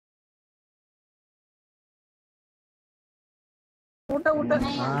उठा उठा।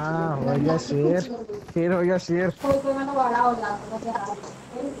 हाँ हो गया शेर, शेर हो गया शेर। कोई मैंने बड़ा हो जाता है यार,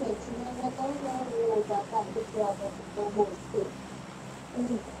 मेरी फेस में तो हो जाता है कुछ ज्यादा तो बोलते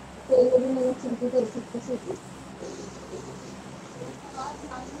तेरे भी मेरी चिंता कर सकते हैं।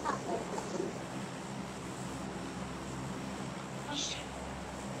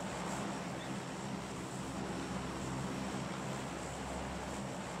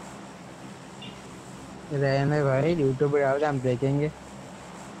 रहने भाई, यूट्यूब पे डाल के हम देखेंगे।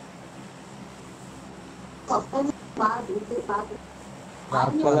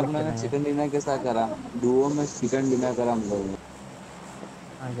 कल अपने ने चिकन डिनर के साथ करा, डुओ में चिकन डिनर करा हम लोगों ने।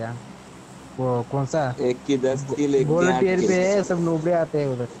 हाँ क्या, वो कौन सा एक की 10 किल, एक की गोल्ड 8 टियर किल। पे है, सब नोबड़े आते हैं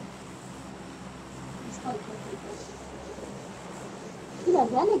उधर।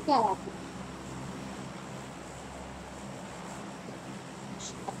 क्या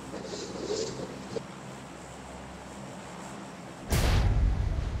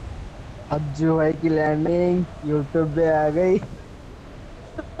अज्जू भाई की लैंडिंग यूट्यूब पे आ गई।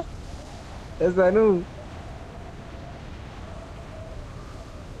 सानू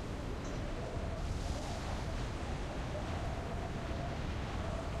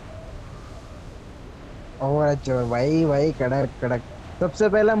और अच्छा भाई, भाई कड़क कड़क। सबसे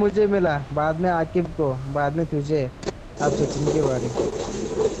पहला मुझे मिला, बाद में आकिब को, बाद में तुझे, अब सचिन की बारी।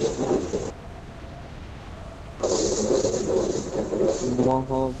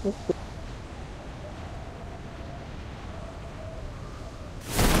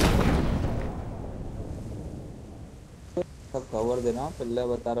 सब कवर देना पहले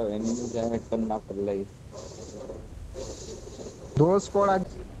बता रहा हूँ, एनिमी क्या हेड करना पहले ही। दो स्क्वाड आज।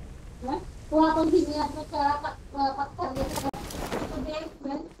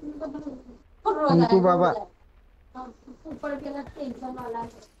 टिंकू बाबा ऊपर के ना टेंशन वाला है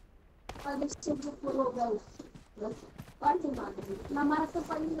और इससे पूरा हो गया और हमारा तो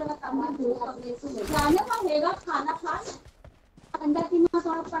पहले लगा काम अपने से जाने का हेगा खाना खा अंडा की मां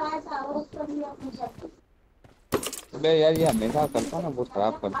थोड़ा पड़ा था और उसको भी अपने जाते। अबे यार ये हमेशा करता ना, बहुत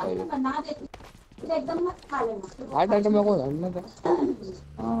खराब करता है ये। बना देती एकदम मत खा लेना। 8 आइटम मेरे को धरने दे।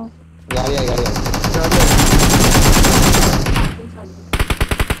 हां गाड़ी आई, गाड़ी आई।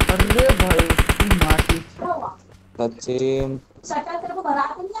 अरे भाई माटी सचिन सटा तेरे को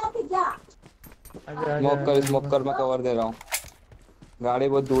बारात नहीं आती क्या? स्मोक कर मैं कवर दे रहा हूँ। गाड़ी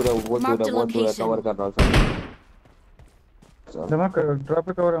बहुत दूर है, बहुत दूर है, बहुत दूर है, कवर कर रहा हूँ। जमा कर ड्रॉप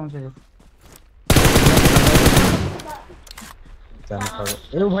पे कवर होना चाहिए।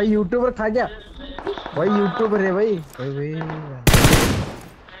 ए भाई यूट्यूबर खा गया भाई, यूट्यूबर है भाई।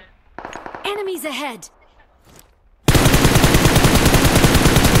 Enemies ahead.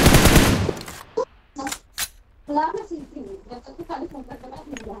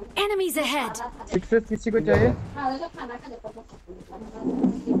 Enemies ahead. Success किसी को चाहिए?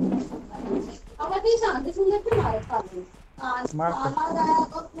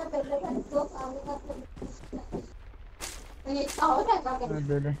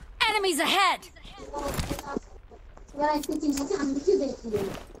 Enemies ahead.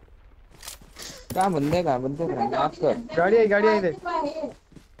 क्या बंदे का माफ कर। गाड़ी आई देख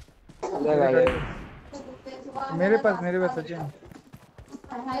गाड़ी मेरे पास सचिन।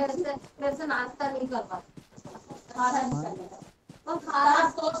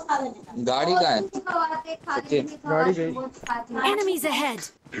 गाड़ी का है सचिन। गाड़ी गई। Enemies ahead.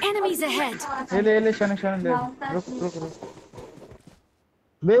 Enemies ahead. ले शन ले। रुक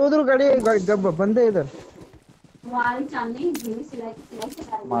बे उधर गाड़ी बंदे इधर।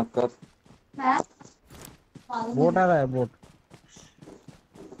 माफ कर। बोट आ रहा है, बोट।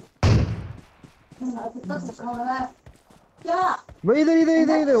 क्या भाई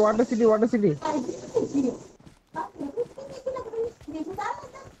इधर वाटर सिटी।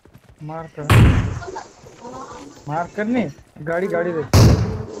 मार करने गाड़ी दे।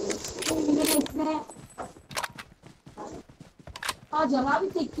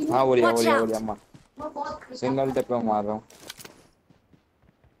 हाँ बोलिए अम्मा। सिंगल टेप पे मार रहा हूँ।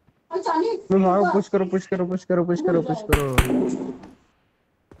 पुश करो। पुश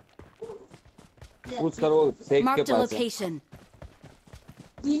करो, सेक के Marked a पास है। location.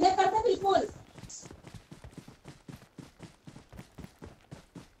 बिल्कुल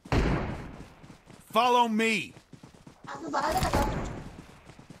Follow me.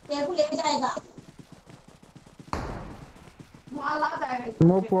 ले जाएगा।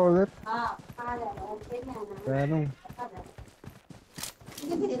 Smoke powder. हां आ जाएगा।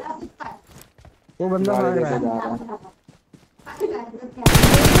 वो बंदा भाग रहा है।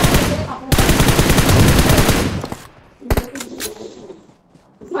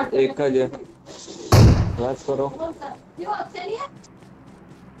 एक का रश करो।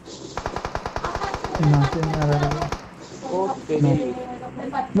 ओ तेरी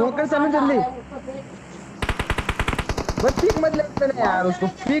स्मोक कर चलो जल्दी। बस पीक मत लेना यार, उसको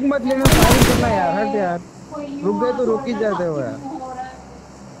पीक मत लेना, फायरिंग करना यार, हट यार। रुक गए तो रुक ही जाते हो यार।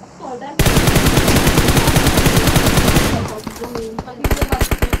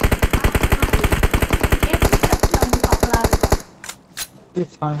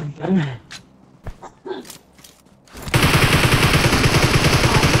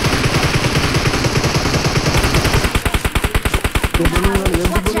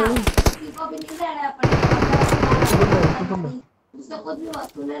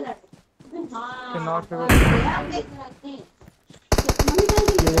 Watch out! Watch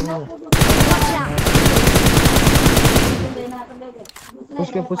out!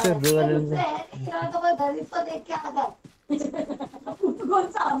 उसके पूछे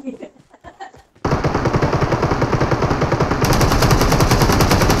Watch out! Watch out!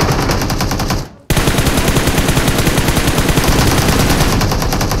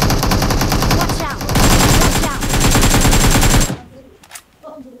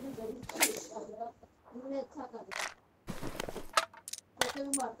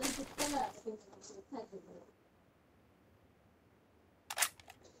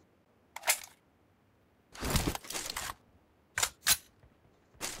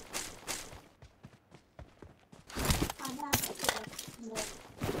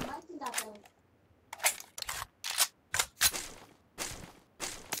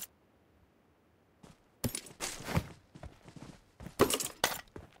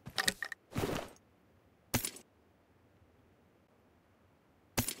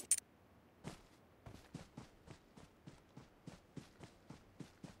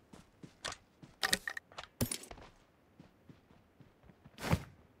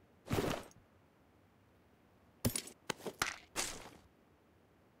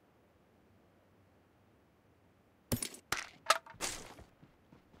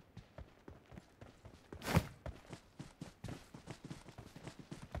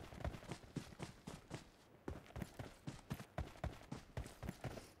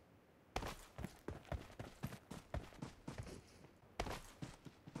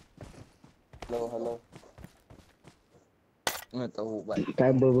 Hello hello. मैं तो हूँ भाई।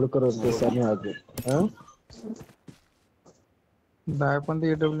 काय बडबड करत बसने आगे। हां डाय पण ते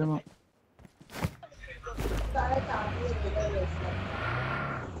AW में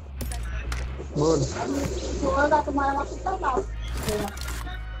बोल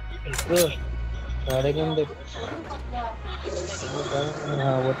तो सारे घंटे।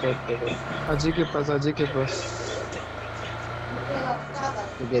 हाँ वो तो अजी के पास, अजी के पास।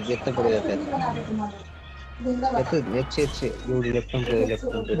 देखते पड़ जाता है। ಹೆಚ್ಚೆ ಇವ್ರು ಲೆಫ್ಟ್ ಹ್ಯಾಂಡ್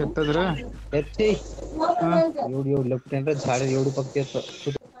ಎತ್ತದ್ರ ಹೆಚ್ಚೆ ಇವ್ರು ಲೆಫ್ಟ್ ಹ್ಯಾಂಡ್ झाड़ ಇವ್ರು ಪಕ್ಕ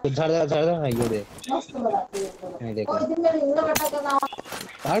झाड़ झाड़ ಇವ್ರು नहीं देखो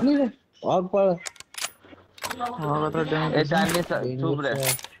झाड़ नहीं आग पर होगा तो ए चांदनी चुप रे।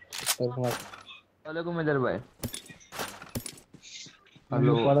 पर वालेकुम इधर भाई। हम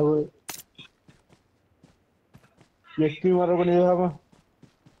हेलो पड़ा हुए व्यक्ति मारो को नहीं हम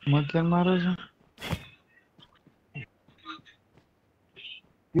मैं क्या मारो जो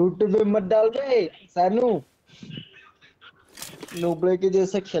यूट्यूब पे मत डाल बे सानू नोबड़े के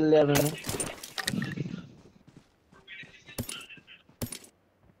जैसा खेल लिया मैंने।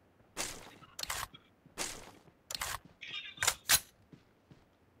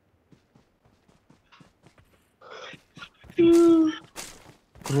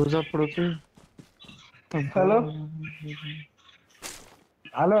 क्रूजा पड़ोसी। हेलो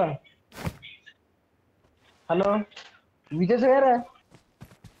हेलो हेलो विजय से यार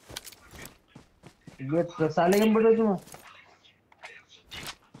ये साले के बड़े तुम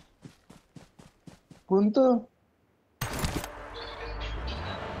कौन तो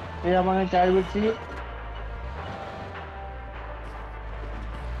ये हमारे 4 बच्चे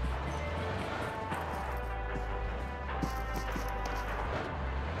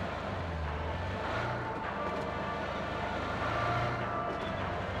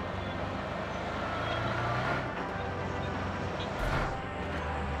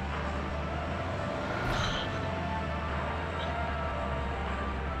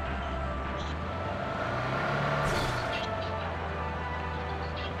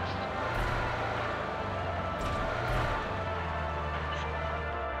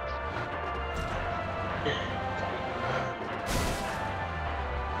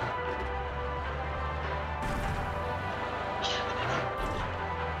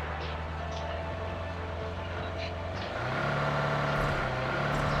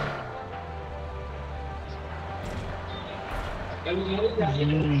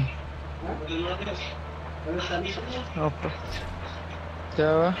क्या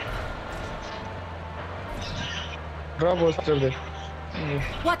हुआ? ड्रॉप कर दे।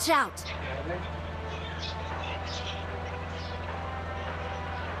 Watch out!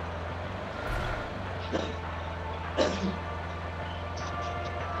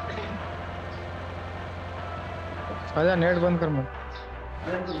 आजा, नेट बंद कर मत,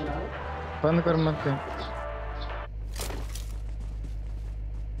 बंद कर मत क्या?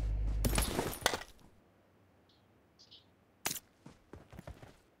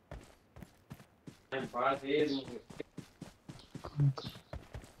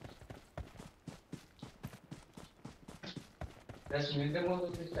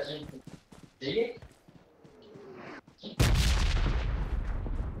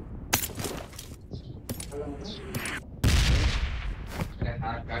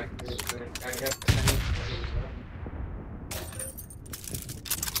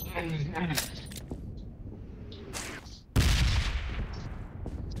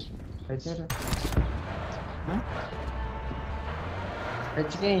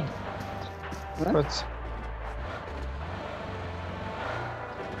 बस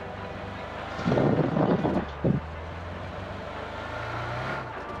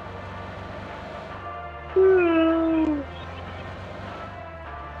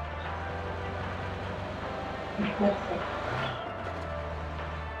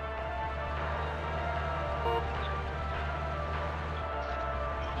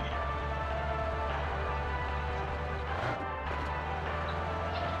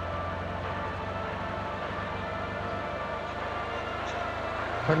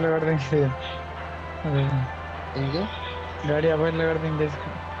अबर लगा देंगे। अरे इनके गाड़ी अबर लगा देंगे इसको।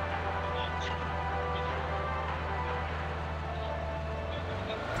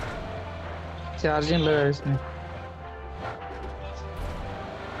 चार्जिंग लगा इसमें।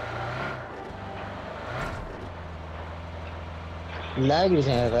 लाइव भी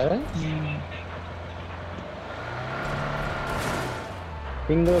है यार।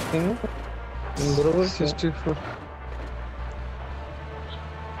 पिंग बरोबर 64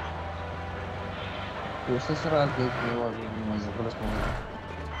 प्रोसेसर आज देखिए वो अभी मजा प्लस में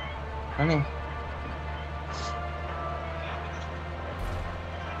है नहीं।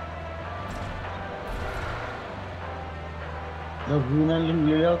 जब V90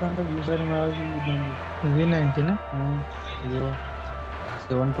 ले जाओ था तो दूसरे में आज V90 ना। ये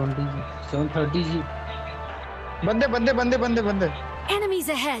 720 730 बंदे। Enemies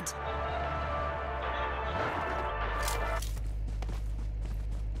ahead!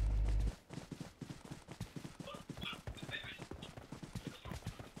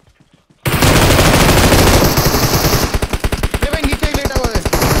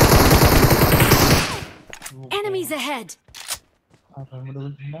 Enemies ahead!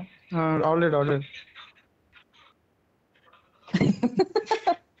 Outlet.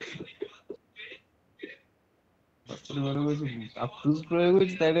 अब तूच प्रयोग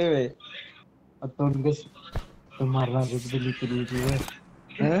होईल ताडे वे आता उनके तो मारना कुछ भी लिख दीजिए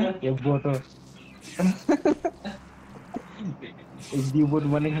हैं ये बोट एक दी बोट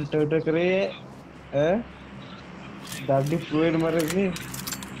माने घंटा करे हैं दादी प्रोएड मारे से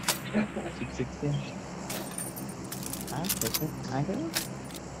 6 हां कैसे आगे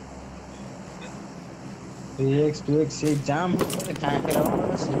 2x से जाम कहां के रहो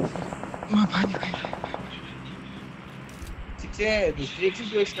मां भाई दूसरी एक से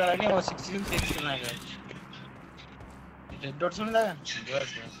एक्स्ट्रा नहीं और 16 से एक्स्ट्रा ना है रेड डॉट सुन लगा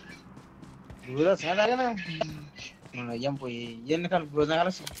दूसरा से लगा ना ना यम पोई ये निकाल ग्रोज निकाल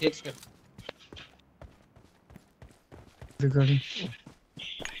 6x कर गाड़ी।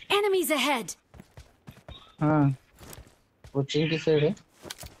 Enemies ahead! हां वो चिंग की साइड है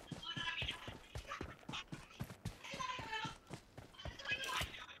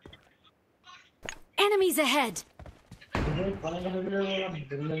Enemies ahead!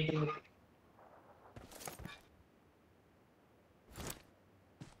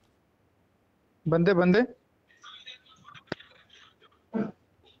 बंदे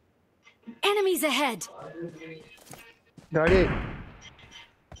Enemies ahead! गाड़ी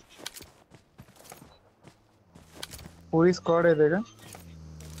पूरी स्क्वाड है देगा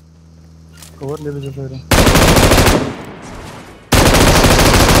कवर ले लीजिए पहले।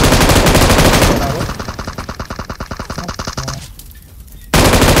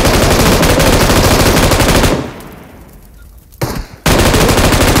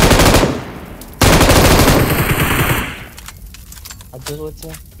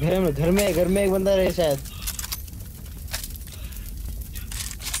 घर में एक बंदा रहे शायद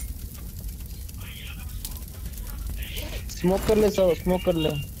स्मोक कर ले, सब स्मोक कर ले।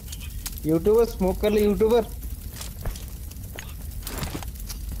 यूट्यूबर स्मोक कर ले, यूट्यूबर।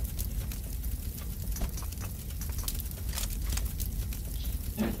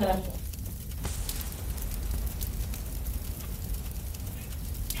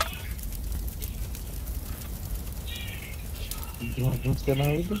 घूस करना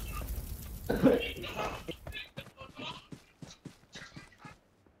है तो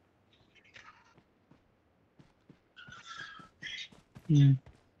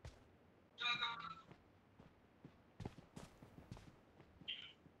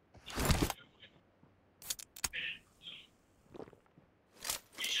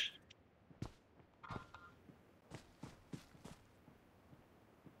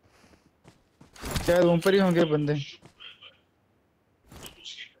शायद ऊपर ही होंगे बंदे।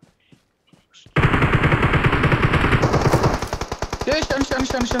 ये शन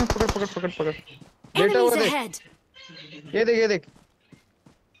पकड़ लेटा हुआ Enemies देख। ahead! ये देख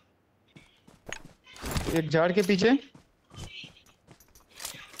एक झाड़ के पीछे।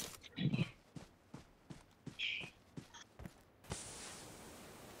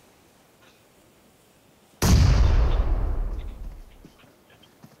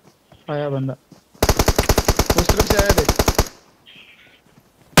 आया बंदा, उस तरफ से आया देख।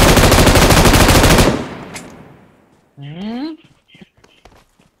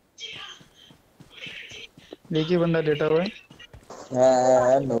 देखिए बंदा लेटा हुआ है।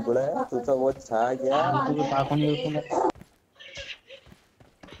 नुबड़ा है तू तो, वो छा गया। तू तो ताकत नहीं है।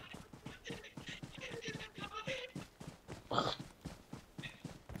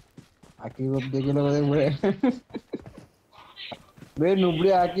 आकिब अब देखे लोग बड़े बे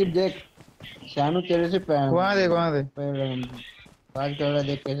नुबड़े। आकिब देख, शानू तेरे से वहाँ देख बात कर रहा है,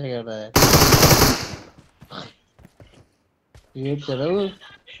 देख कैसे कर रहा है। ये चलो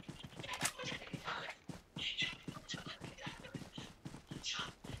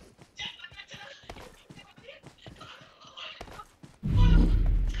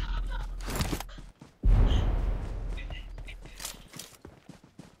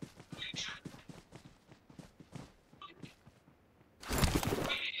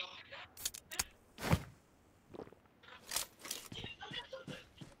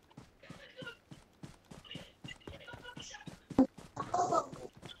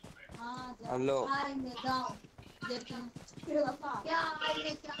हेलो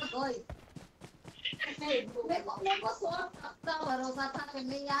मेरे को सोच सकता भरोसा था कि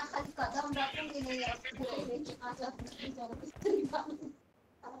मैं यहाँ खाली कदम रखूंगी नहीं।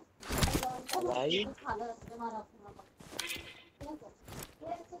 भाई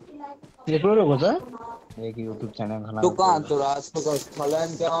देख लो लोगों सा एक यूट्यूब चैनल खाना तू कहाँ, तो रात को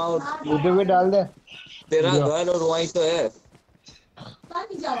फलन क्या और यूट्यूब पे डाल दे। तेरा घर और वहीं तो है।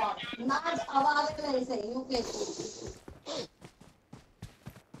 जवाब ना आवाज नहीं सही यूं के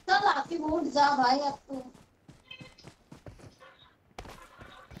चल आपकी मूड जा भाई। अब तो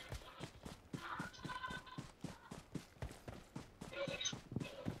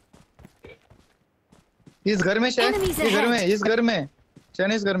इस घर में शायद, Enemies इस घर में, ahead! इस घर में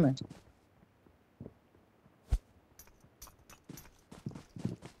शायद, इस घर में।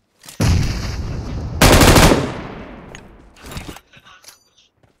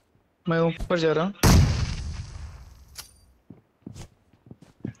 मैं ऊपर जा रहा हूँ।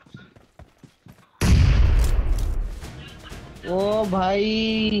 ओ भाई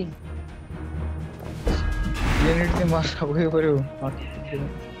ये नीट से मार रहा ऊपर हूँ।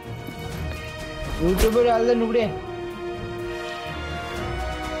 यूट्यूब पे डाल दे नुबड़े।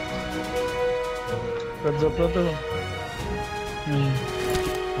 कर जपलो तो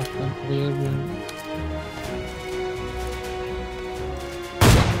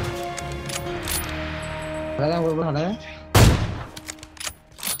हटा है।